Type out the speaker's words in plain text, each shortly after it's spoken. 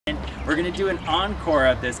We're going to do an encore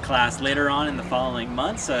of this class later on in the following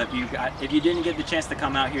month, so if you didn't get the chance to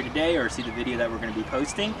come out here today or see the video that we're going to be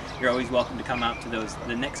posting, you're always welcome to come out to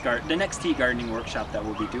the next tea gardening workshop that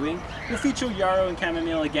we'll be doing. We'll feature yarrow and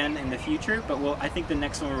chamomile again in the future, but I think the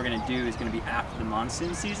next one we're going to do is going to be after the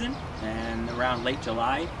monsoon season and around late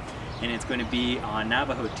July, and it's going to be on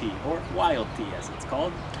Navajo tea, or wild tea as it's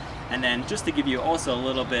called. And then just to give you also a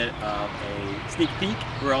little bit of a sneak peek,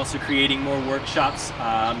 we're also creating more workshops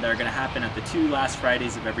that are going to happen at the 2 last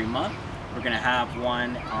Fridays of every month. We're going to have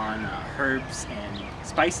one on herbs and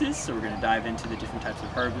spices, so we're going to dive into the different types of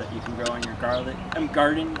herb that you can grow in your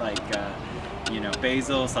garden, like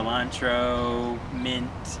basil, cilantro, mint,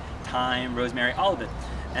 thyme, rosemary, all of it.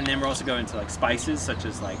 And then we're also going into like spices, such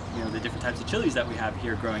as the different types of chilies that we have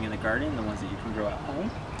here growing in the garden, the ones that you can grow at home,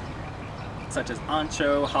 such as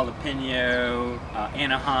ancho, jalapeno,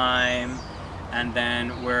 Anaheim, and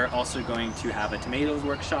then we're also going to have a tomatoes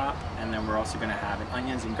workshop, and then we're also going to have an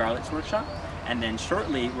onions and garlics workshop, and then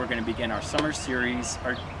shortly we're going to begin our summer series,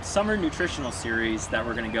 our summer nutritional series, that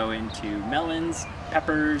we're going to go into melons,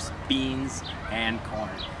 peppers, beans, and corn.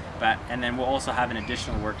 And then we'll also have an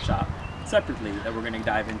additional workshop separately that we're going to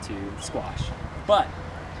dive into squash. But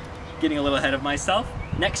getting a little ahead of myself,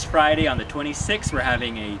 next Friday on the 26th we're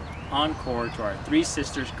having a encore to our Three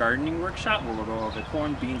Sisters gardening workshop, where we'll go over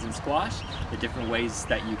corn, beans, and squash, the different ways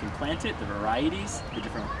that you can plant it, the varieties, the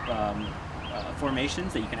different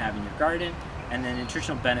formations that you can have in your garden, and the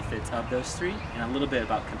nutritional benefits of those three, and a little bit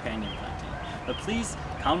about companion planting. But please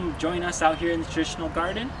come join us out here in the traditional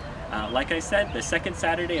garden. Like I said, the second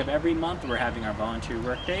Saturday of every month we're having our volunteer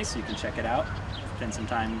work day, so you can check it out, spend some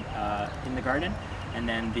time in the garden. And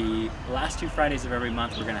then the last 2 Fridays of every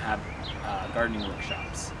month we're going to have gardening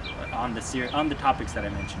workshops on the topics that I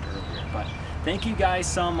mentioned earlier. But thank you guys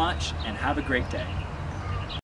so much, and have a great day.